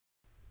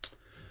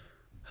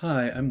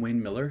Hi, I'm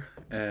Wayne Miller,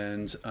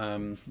 and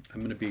I'm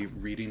going to be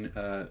reading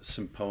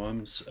some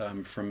poems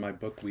from my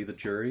book We the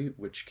Jury,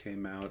 which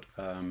came out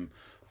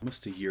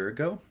almost a year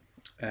ago.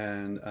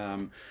 And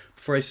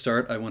before I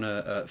start, I want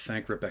to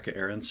thank Rebecca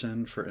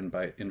Aronson for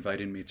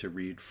inviting me to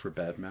read for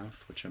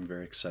Badmouth, which I'm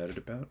very excited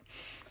about.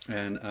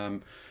 And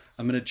I'm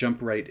going to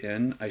jump right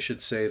in. I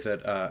should say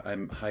that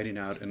I'm hiding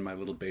out in my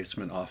little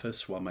basement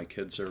office while my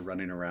kids are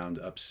running around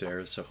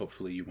upstairs, so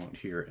hopefully you won't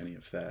hear any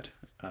of that.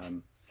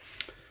 Um,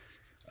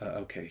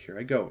 okay, here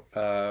I go.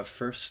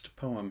 First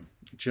poem,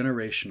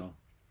 Generational.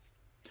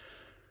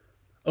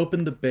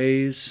 Open the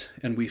bays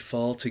and we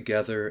fall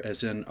together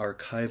as in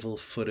archival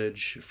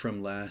footage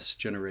from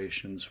last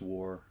generation's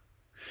war.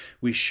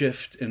 We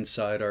shift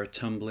inside our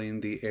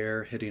tumbling, the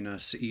air hitting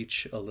us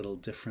each a little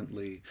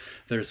differently.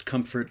 There's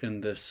comfort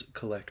in this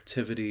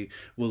collectivity.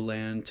 We'll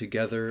land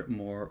together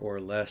more or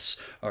less,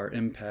 our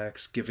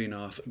impacts giving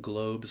off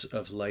globes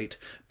of light,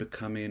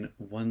 becoming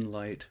one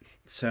light,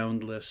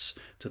 soundless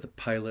to the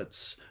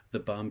pilots, the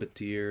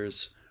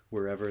bombardiers,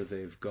 wherever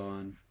they've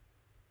gone.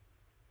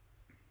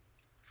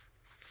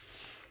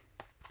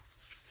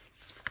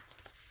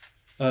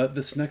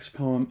 This next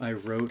poem I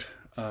wrote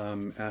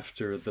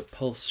after the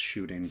Pulse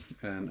shooting,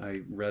 and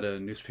I read a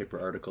newspaper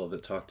article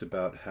that talked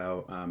about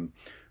how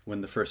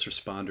when the first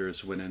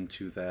responders went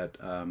into that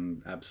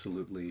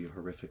absolutely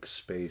horrific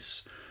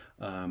space,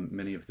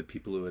 many of the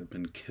people who had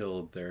been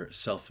killed, their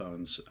cell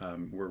phones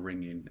were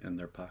ringing in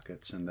their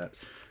pockets, and that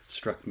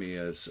struck me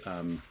as,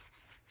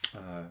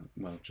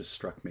 well, just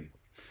struck me.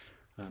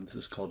 This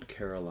is called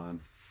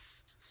Caroline.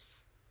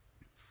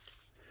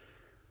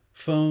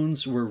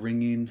 Phones were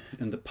ringing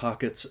in the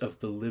pockets of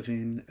the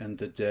living and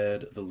the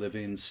dead the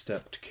living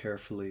stepped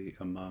carefully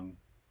among.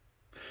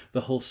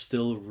 The whole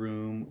still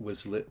room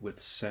was lit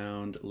with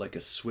sound like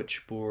a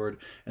switchboard,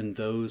 and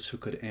those who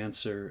could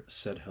answer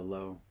said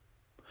hello.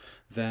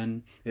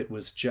 Then it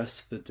was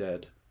just the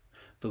dead,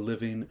 the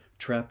living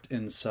trapped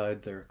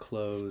inside their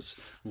clothes,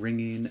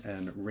 ringing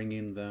and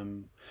ringing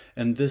them,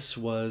 and this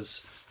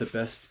was the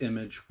best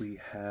image we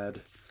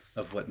had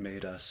of what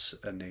made us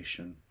a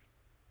nation.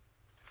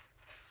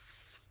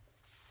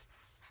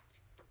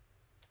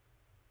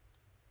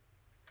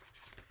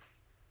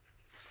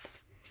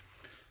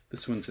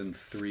 This one's in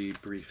 3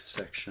 brief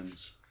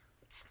sections.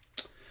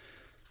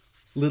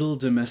 Little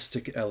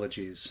Domestic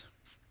Elegies.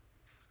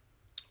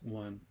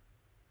 1.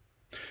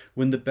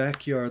 When the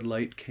backyard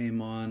light came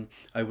on,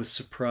 I was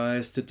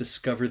surprised to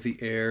discover the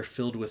air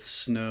filled with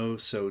snow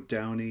so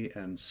downy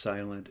and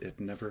silent it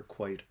never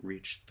quite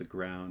reached the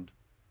ground.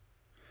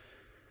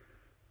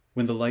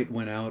 When the light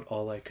went out,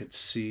 all I could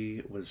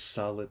see was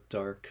solid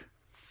dark,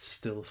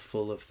 still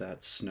full of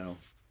that snow.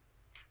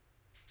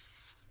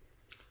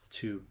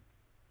 2.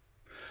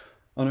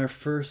 On our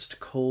first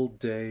cold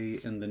day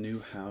in the new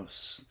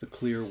house, the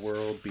clear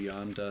world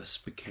beyond us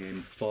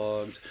became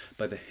fogged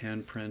by the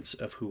handprints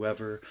of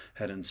whoever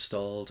had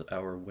installed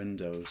our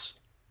windows.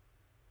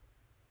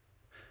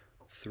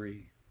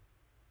 3.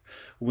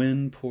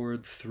 Wind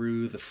poured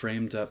through the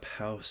framed-up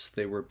house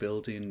they were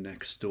building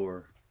next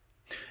door,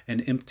 an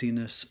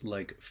emptiness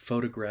like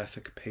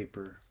photographic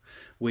paper,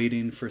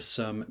 waiting for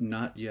some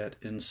not yet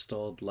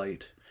installed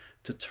light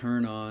to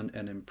turn on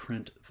and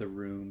imprint the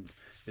room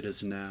it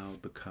has now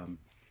become.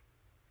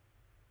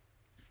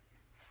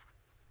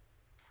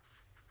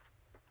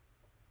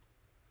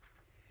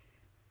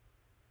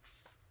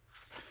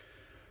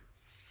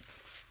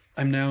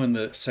 I'm now in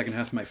the second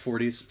half of my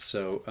 40s,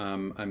 so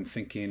I'm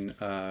thinking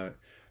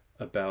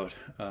about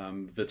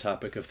the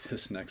topic of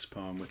this next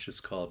poem, which is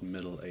called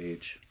Middle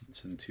Age.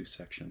 It's in 2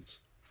 sections.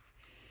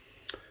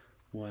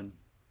 1.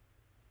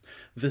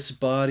 This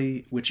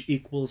body, which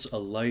equals a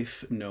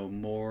life no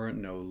more,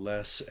 no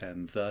less,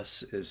 and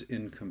thus is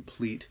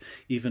incomplete,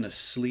 even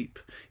asleep,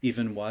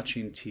 even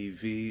watching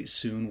TV,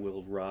 soon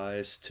will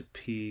rise to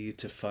pee,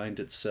 to find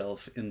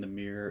itself in the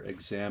mirror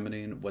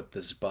examining what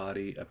this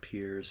body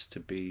appears to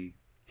be.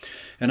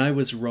 And I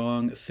was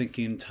wrong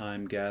thinking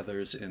time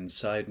gathers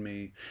inside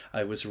me.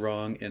 I was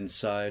wrong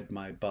inside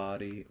my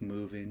body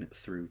moving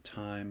through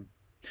time.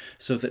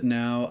 So that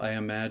now I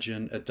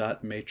imagine a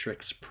dot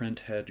matrix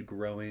printhead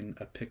growing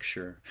a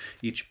picture,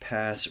 each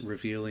pass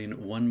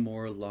revealing one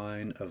more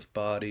line of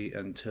body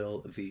until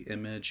the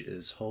image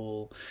is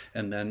whole,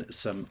 and then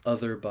some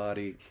other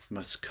body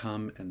must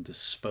come and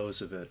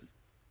dispose of it.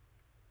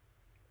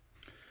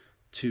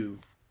 2.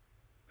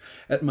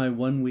 At my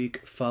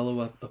 1-week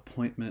follow-up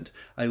appointment,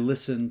 I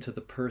listened to the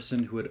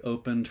person who had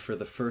opened for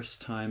the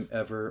first time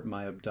ever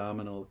my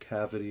abdominal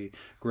cavity,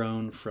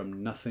 grown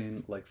from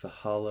nothing like the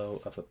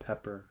hollow of a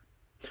pepper.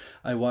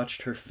 I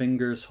watched her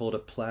fingers hold a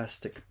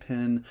plastic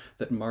pen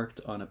that marked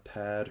on a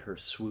pad her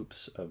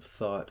swoops of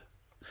thought.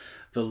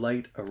 The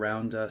light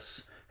around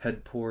us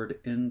had poured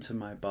into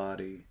my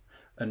body,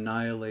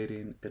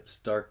 annihilating its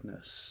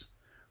darkness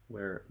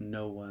where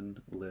no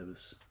one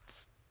lives.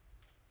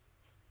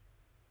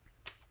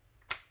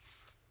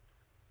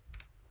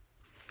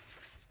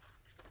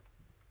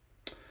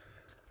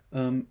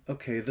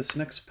 Okay, this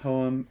next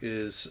poem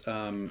is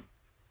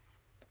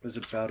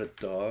about a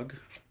dog.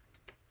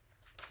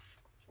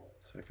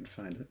 so I can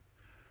find it.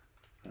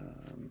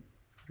 Where'd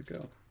it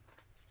go?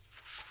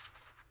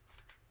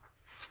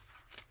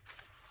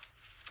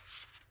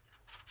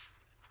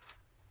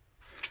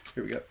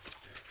 Here we go.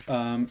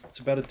 It's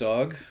about a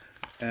dog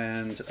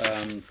and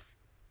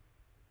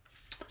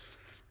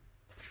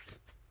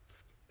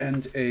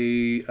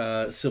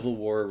a Civil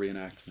War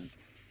reenactment.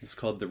 It's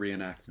called The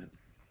Reenactment.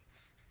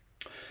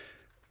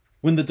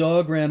 When the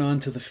dog ran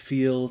onto the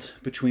field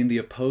between the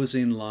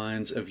opposing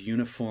lines of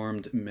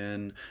uniformed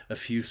men, a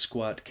few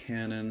squat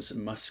cannons,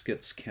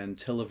 muskets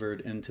cantilevered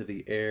into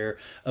the air,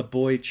 a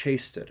boy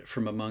chased it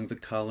from among the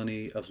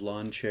colony of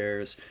lawn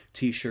chairs,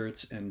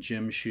 t-shirts, and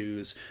gym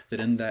shoes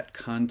that in that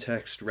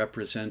context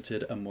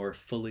represented a more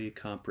fully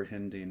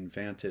comprehending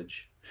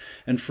vantage.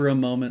 And for a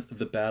moment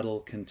the battle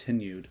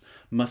continued,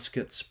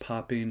 muskets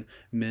popping,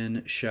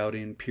 men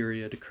shouting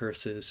period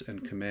curses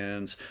and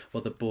commands,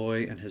 while the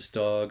boy and his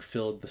dog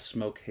filled the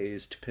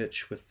smoke-hazed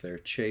pitch with their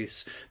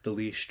chase, the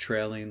leash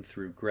trailing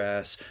through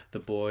grass, the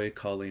boy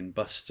calling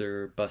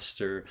Buster,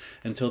 Buster,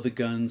 until the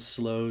guns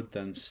slowed,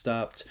 then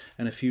stopped,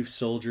 and a few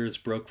soldiers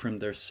broke from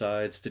their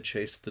sides to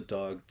chase the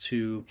dog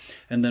too,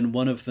 and then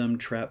one of them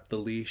trapped the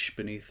leash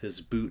beneath his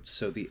boot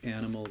so the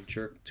animal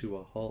jerked to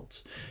a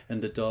halt,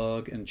 and the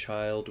dog and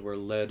child were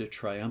led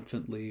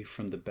triumphantly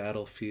from the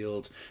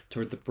battlefield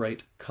toward the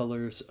bright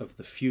colors of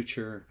the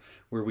future,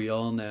 where we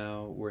all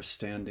now were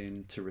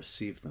standing to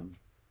receive them.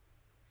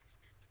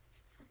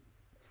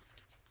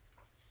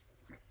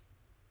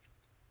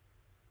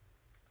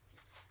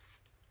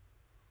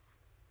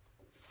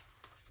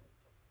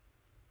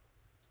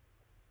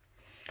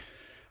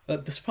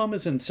 This poem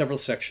is in several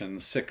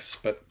sections, 6,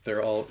 but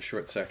they're all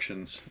short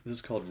sections. This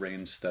is called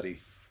Rain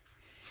Study.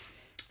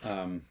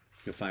 You'll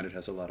find it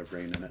has a lot of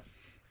rain in it.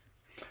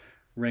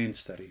 Rain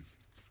Study.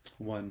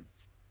 1.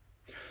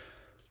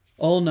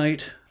 All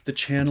night, the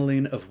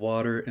channeling of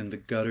water in the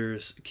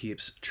gutters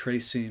keeps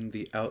tracing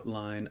the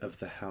outline of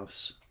the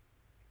house.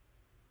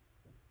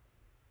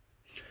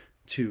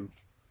 2.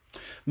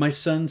 My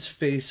son's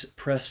face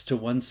pressed to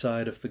one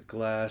side of the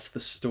glass, the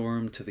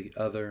storm to the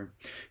other.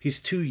 He's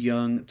too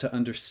young to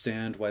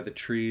understand why the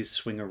trees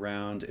swing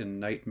around in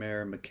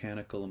nightmare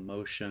mechanical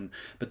motion,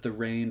 but the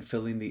rain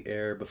filling the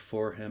air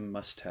before him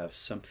must have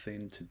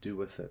something to do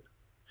with it.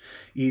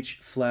 Each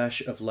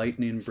flash of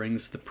lightning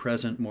brings the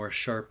present more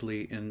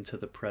sharply into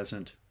the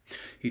present.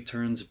 He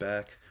turns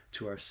back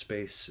to our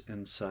space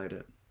inside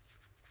it.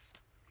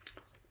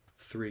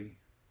 3.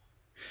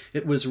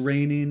 It was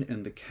raining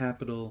in the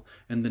capital,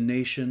 and the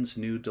nation's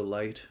new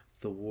delight,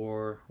 the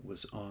war,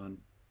 was on.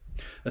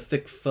 A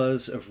thick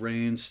fuzz of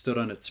rain stood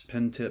on its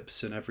pen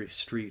tips in every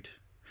street.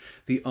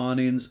 The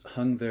awnings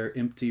hung their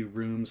empty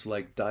rooms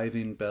like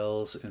diving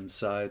bells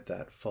inside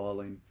that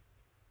falling.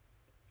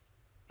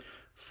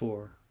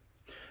 4.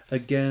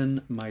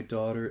 Again, my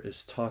daughter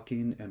is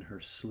talking in her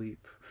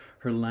sleep,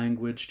 her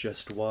language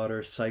just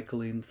water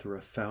cycling through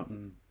a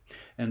fountain,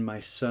 and my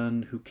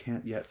son who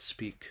can't yet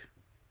speak.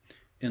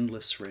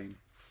 Endless rain.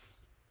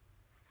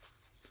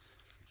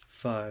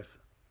 5.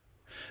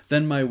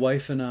 Then my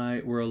wife and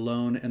I were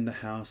alone in the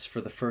house for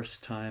the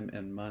first time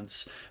in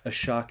months, a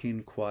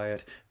shocking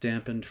quiet,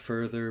 dampened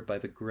further by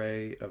the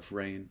gray of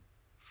rain.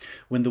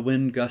 When the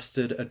wind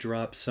gusted, a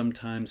drop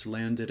sometimes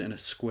landed in a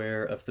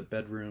square of the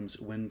bedroom's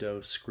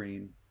window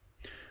screen.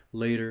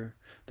 Later,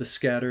 the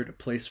scattered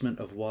placement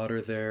of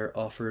water there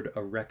offered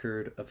a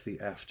record of the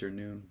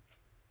afternoon.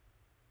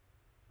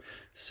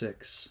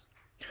 6.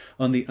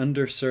 On the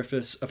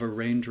undersurface of a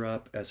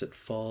raindrop as it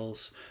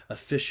falls, a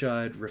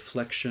fish-eyed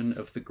reflection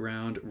of the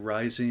ground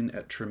rising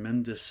at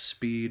tremendous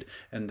speed,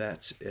 and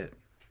that's it.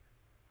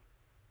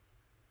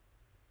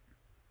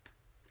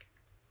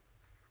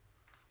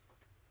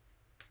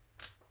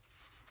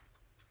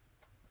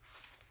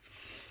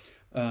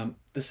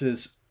 This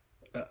is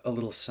a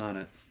little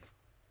sonnet.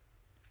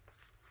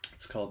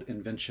 It's called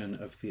Invention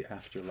of the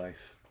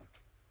Afterlife.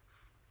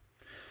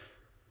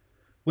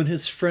 When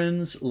his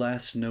friend's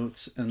last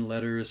notes and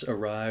letters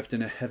arrived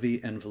in a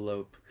heavy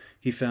envelope,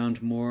 he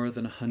found more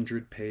than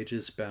 100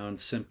 pages bound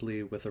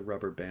simply with a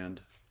rubber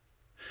band.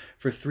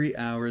 For 3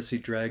 hours he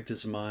dragged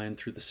his mind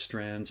through the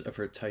strands of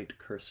her tight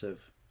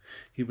cursive.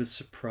 He was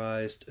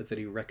surprised that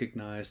he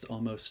recognized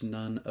almost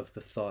none of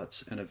the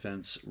thoughts and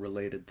events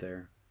related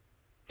there.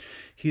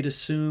 He'd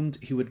assumed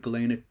he would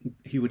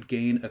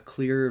gain a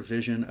clearer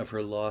vision of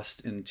her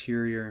lost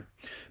interior,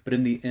 but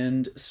in the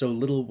end, so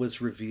little was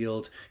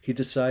revealed, he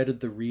decided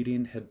the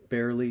reading had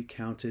barely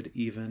counted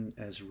even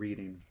as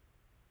reading.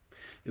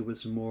 It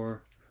was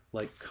more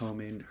like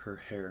combing her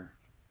hair.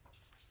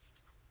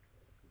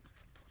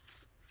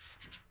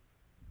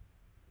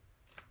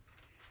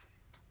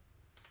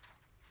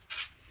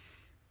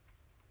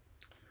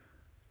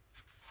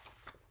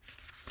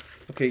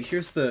 Okay,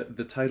 here's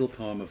the title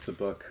poem of the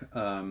book,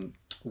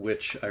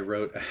 which I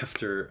wrote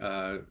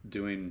after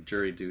doing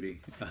jury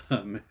duty,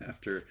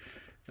 after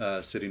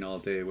sitting all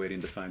day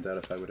waiting to find out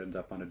if I would end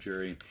up on a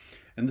jury.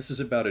 And this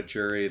is about a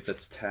jury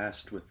that's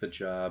tasked with the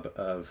job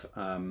of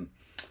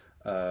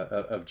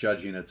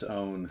judging its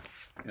own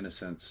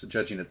innocence,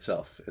 judging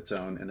itself, its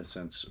own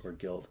innocence or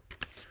guilt.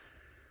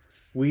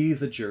 We,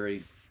 the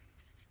jury,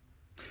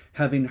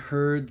 having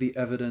heard the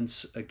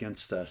evidence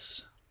against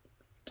us,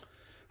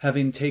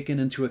 having taken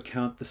into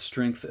account the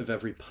strength of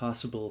every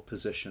possible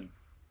position,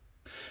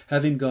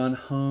 having gone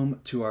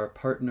home to our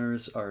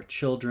partners, our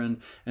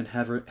children, and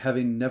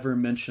having never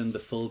mentioned the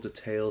full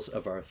details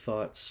of our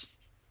thoughts,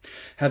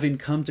 having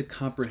come to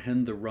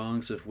comprehend the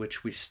wrongs of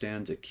which we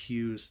stand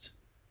accused,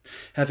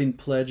 having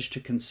pledged to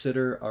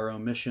consider our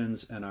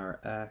omissions and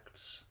our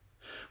acts,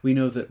 we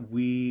know that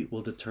we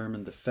will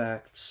determine the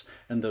facts,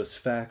 and those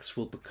facts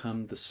will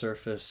become the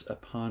surface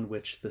upon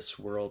which this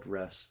world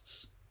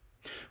rests.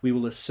 We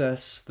will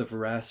assess the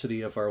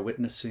veracity of our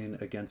witnessing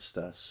against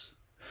us.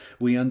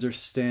 We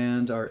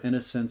understand our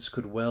innocence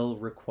could well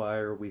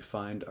require we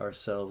find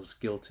ourselves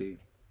guilty.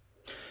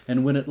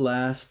 And when at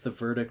last the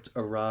verdict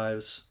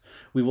arrives,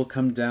 we will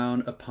come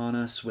down upon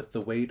us with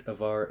the weight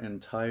of our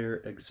entire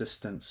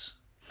existence.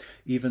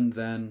 Even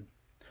then,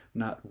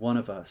 not one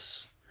of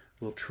us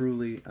will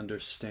truly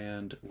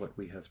understand what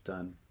we have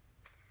done.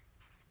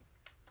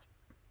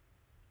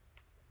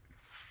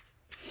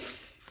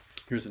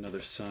 Here's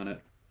another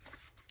sonnet.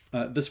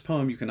 This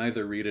poem, you can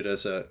either read it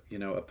as a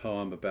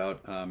poem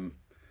about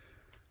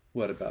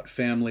about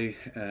family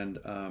and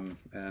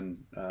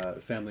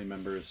family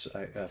members,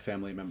 a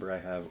family member I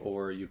have,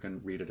 or you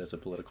can read it as a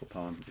political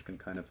poem. You can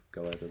kind of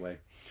go either way.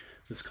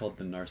 This is called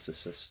The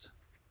Narcissist.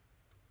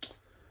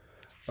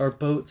 Our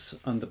boats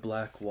on the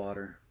black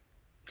water,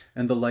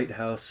 and the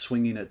lighthouse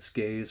swinging its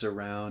gaze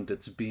around,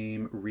 its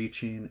beam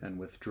reaching and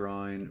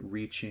withdrawing,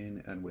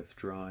 reaching and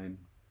withdrawing.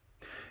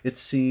 It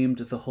seemed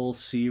the whole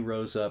sea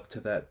rose up to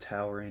that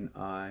towering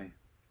eye.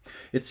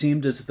 It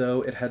seemed as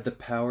though it had the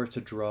power to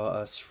draw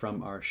us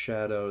from our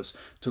shadows,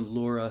 to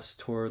lure us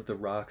toward the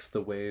rocks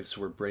the waves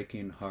were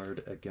breaking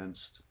hard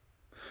against.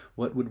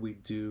 What would we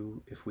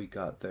do if we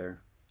got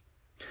there?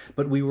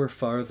 But we were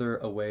farther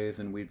away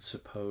than we'd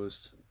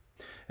supposed,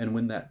 and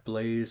when that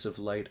blaze of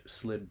light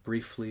slid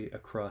briefly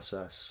across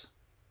us,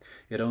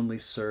 it only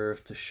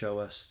served to show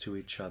us to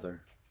each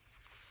other.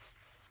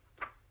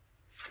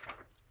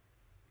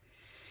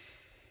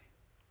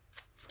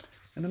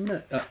 And I'm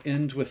going to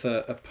end with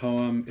a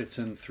poem. It's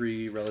in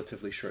 3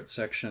 relatively short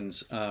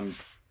sections.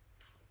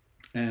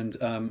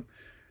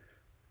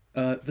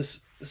 This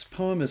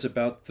poem is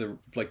about the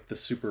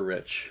super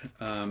rich,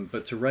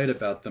 but to write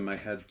about them, I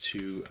had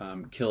to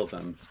kill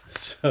them.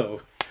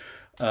 So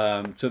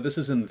this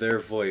is in their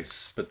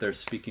voice, but they're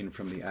speaking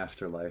from the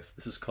afterlife.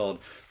 This is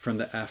called From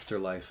the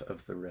Afterlife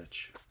of the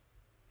Rich.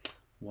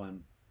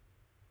 1.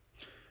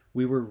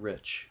 We were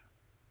rich.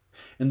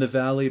 In the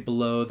valley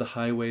below, the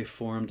highway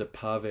formed a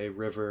pave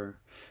river,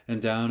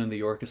 and down in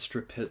the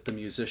orchestra pit, the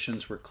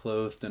musicians were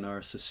clothed in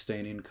our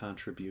sustaining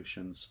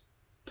contributions.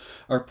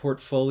 Our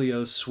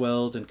portfolios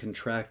swelled and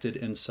contracted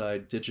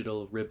inside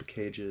digital rib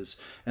cages,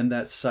 and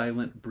that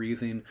silent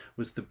breathing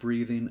was the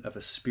breathing of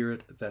a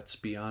spirit that's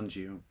beyond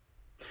you.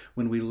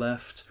 When we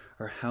left,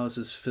 our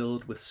houses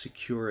filled with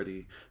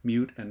security,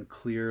 mute and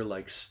clear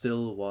like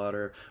still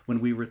water.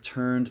 When we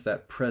returned,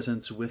 that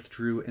presence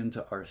withdrew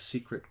into our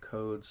secret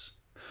codes.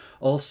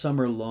 All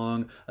summer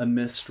long, a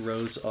mist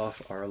rose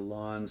off our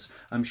lawns.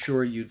 I'm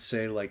sure you'd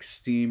say like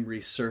steam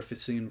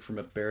resurfacing from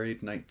a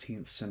buried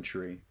 19th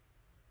century.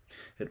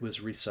 It was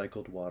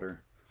recycled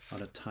water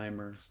on a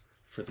timer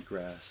for the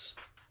grass.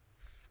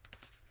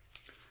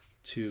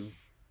 2.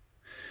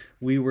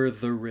 We were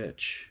the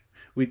rich.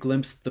 We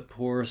glimpsed the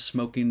poor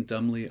smoking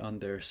dumbly on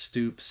their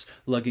stoops,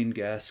 lugging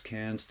gas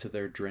cans to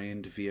their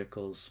drained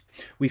vehicles.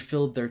 We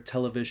filled their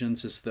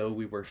televisions as though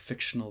we were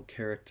fictional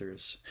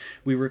characters.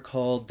 We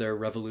recalled their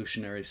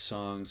revolutionary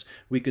songs.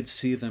 We could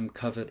see them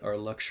covet our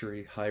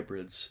luxury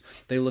hybrids.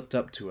 They looked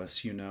up to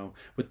us, you know,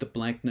 with the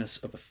blankness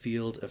of a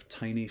field of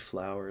tiny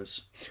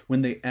flowers.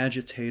 When they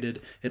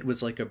agitated, it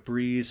was like a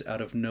breeze out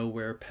of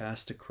nowhere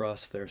passed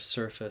across their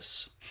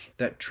surface.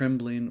 That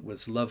trembling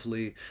was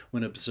lovely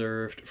when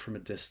observed from a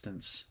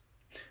distance.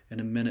 In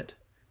a minute,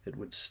 it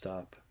would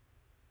stop.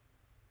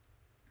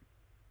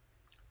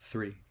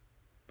 3.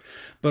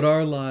 But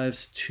our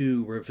lives,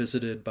 too, were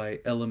visited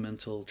by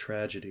elemental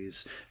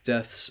tragedies,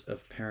 deaths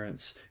of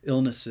parents,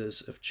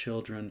 illnesses of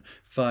children,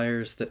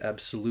 fires that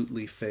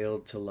absolutely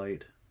failed to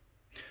light.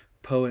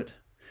 Poet,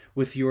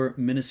 with your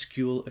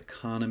minuscule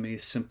economy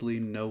simply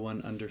no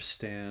one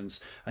understands.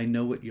 I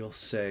know what you'll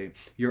say.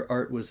 Your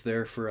art was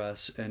there for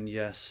us, and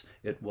yes,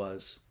 it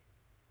was.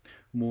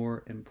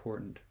 More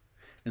important,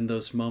 in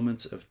those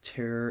moments of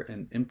terror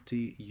and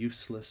empty,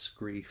 useless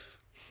grief,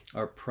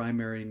 our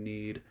primary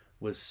need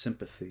was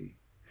sympathy,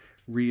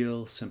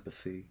 real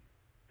sympathy,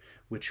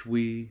 which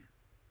we,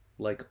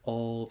 like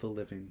all the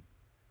living,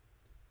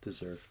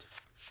 deserved.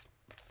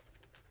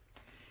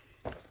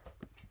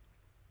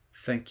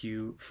 Thank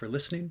you for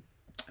listening,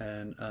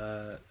 and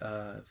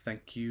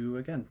thank you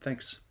again.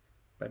 Thanks.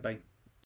 Bye-bye.